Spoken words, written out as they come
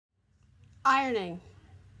Ironing.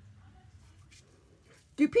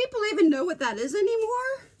 Do people even know what that is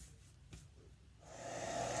anymore?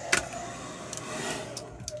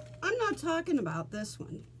 I'm not talking about this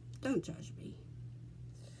one. Don't judge me.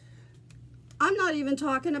 I'm not even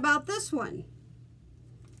talking about this one.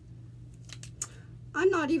 I'm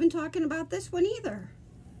not even talking about this one either.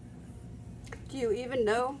 Do you even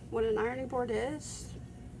know what an ironing board is?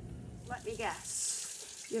 Let me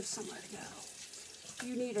guess. You have somewhere to go.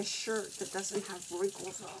 You need a shirt that doesn't have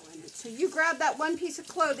wrinkles all in it. So you grab that one piece of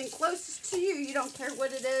clothing closest to you. You don't care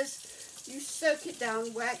what it is. You soak it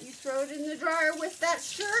down wet. You throw it in the dryer with that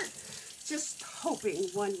shirt, just hoping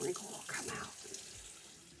one wrinkle will come out.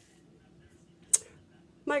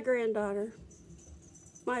 My granddaughter,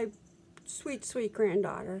 my sweet, sweet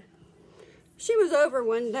granddaughter, she was over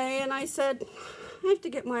one day and I said, I have to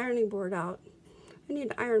get my ironing board out. I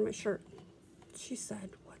need to iron my shirt. She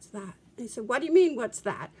said, what's that? I said, what do you mean, what's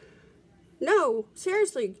that? No,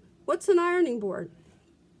 seriously, what's an ironing board?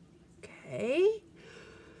 Okay.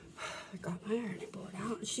 I got my ironing board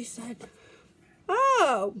out and she said,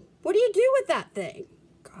 oh, what do you do with that thing?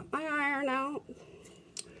 Got my iron out,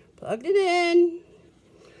 plugged it in,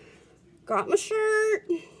 got my shirt.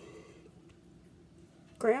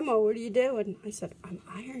 Grandma, what are you doing? I said, I'm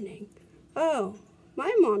ironing. Oh,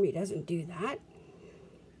 my mommy doesn't do that.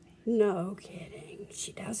 No kidding.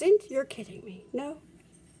 She doesn't? You're kidding me. No,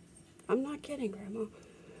 I'm not kidding, Grandma.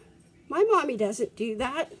 My mommy doesn't do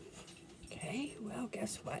that. Okay, well,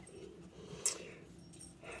 guess what?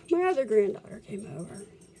 My other granddaughter came over.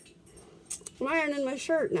 I'm ironing my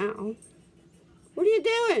shirt now. What are you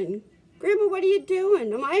doing? Grandma, what are you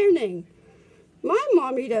doing? I'm ironing. My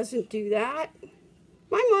mommy doesn't do that.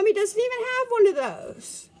 My mommy doesn't even have one of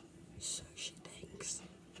those. So she thinks.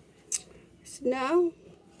 I said, no.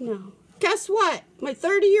 No. Guess what? My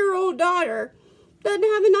 30-year-old daughter doesn't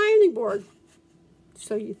have an ironing board.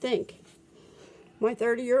 So you think. My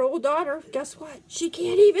 30-year-old daughter, guess what? She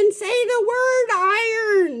can't even say the word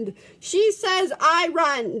ironed. She says, I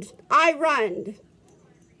runned. I runned.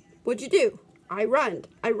 What'd you do? I runned.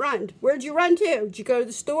 I runned. Where'd you run to? Did you go to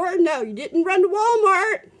the store? No, you didn't run to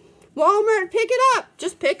Walmart. Walmart, pick it up.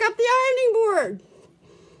 Just pick up the ironing board.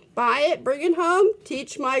 Buy it, bring it home,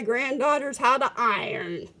 teach my granddaughters how to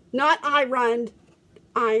iron. Not I runned,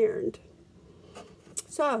 ironed.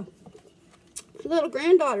 So, my little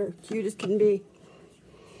granddaughter, cute as can be,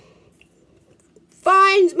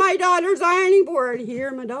 finds my daughter's ironing board.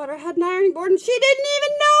 Here, my daughter had an ironing board and she didn't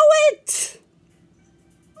even know it.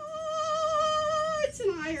 Oh, it's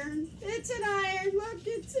an iron. It's an iron. Look,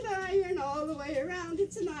 it's an iron all the way around.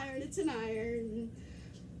 It's an iron. It's an iron.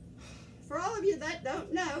 For all of you that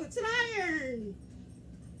don't know, it's an iron.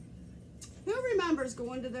 Who remembers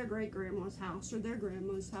going to their great-grandma's house or their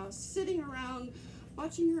grandma's house, sitting around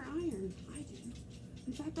watching her iron? I do.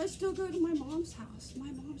 In fact, I still go to my mom's house. My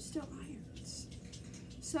mom still irons.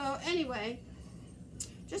 So anyway,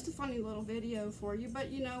 just a funny little video for you.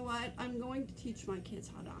 But you know what? I'm going to teach my kids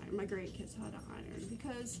how to iron, my grandkids how to iron,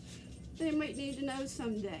 because they might need to know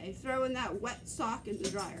someday. Throwing that wet sock in the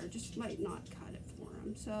dryer just might not cut it for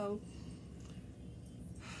them. So,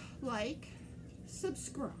 like,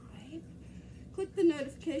 subscribe, click the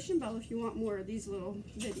notification bell if you want more of these little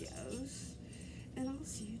videos, and I'll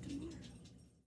see you tomorrow.